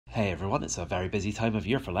Hey everyone, it's a very busy time of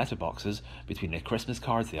year for letterboxes, between the Christmas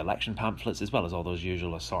cards, the election pamphlets, as well as all those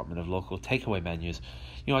usual assortment of local takeaway menus.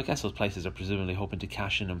 I guess those places are presumably hoping to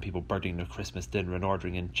cash in on people birding their Christmas dinner and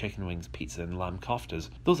ordering in chicken wings, pizza and lamb koftas.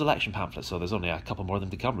 Those election pamphlets, so there's only a couple more of them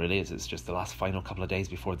to come really, as it's just the last final couple of days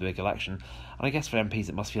before the big election. And I guess for MPs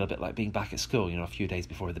it must feel a bit like being back at school, a few days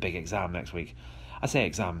before the big exam next week. I say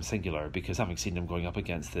exam singular because having seen them going up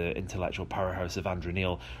against the intellectual powerhouse of Andrew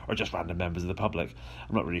Neil or just random members of the public,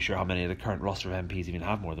 I'm not really sure how many of the current roster of MPs even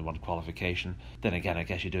have more than one qualification. Then again, I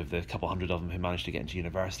guess you do have the couple hundred of them who managed to get into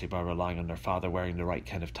university by relying on their father wearing the right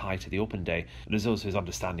kind of tie to the open day, and there's those whose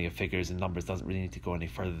understanding of figures and numbers doesn't really need to go any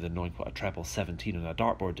further than knowing what a treble 17 on a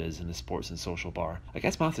dartboard is in the sports and social bar. I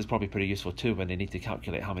guess math is probably pretty useful too when they need to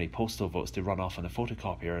calculate how many postal votes to run off on a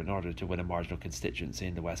photocopier in order to win a marginal constituency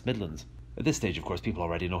in the West Midlands. At this stage, of course, people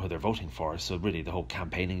already know who they're voting for, so really the whole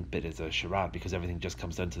campaigning bit is a charade because everything just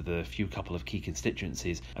comes down to the few couple of key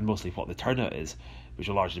constituencies and mostly what the turnout is, which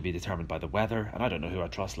will largely be determined by the weather, and I don't know who I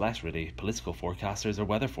trust less really, political forecasters or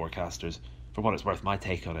weather forecasters. For what it's worth, my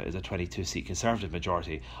take on it is a 22-seat Conservative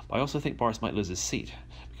majority, but I also think Boris might lose his seat,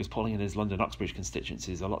 because polling in his London Uxbridge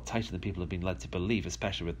constituency is a lot tighter than people have been led to believe,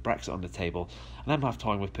 especially with Brexit on the table, and I'm half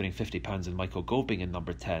toying with putting £50 in Michael Gove being in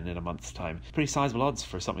number 10 in a month's time. Pretty sizable odds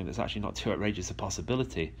for something that's actually not too outrageous a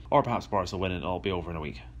possibility. Or perhaps Boris will win and it'll all be over in a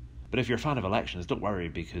week. But if you're a fan of elections, don't worry,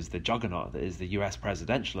 because the juggernaut that is the US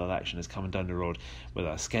presidential election is coming down the road with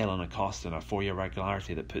a scale and a cost and a 4-year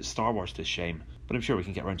regularity that puts Star Wars to shame. But I'm sure we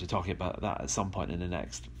can get around to talking about that at some point in the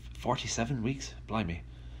next 47 weeks. Blimey.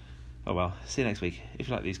 Oh well, see you next week. If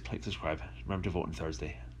you like these, click subscribe. Remember to vote on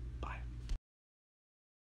Thursday.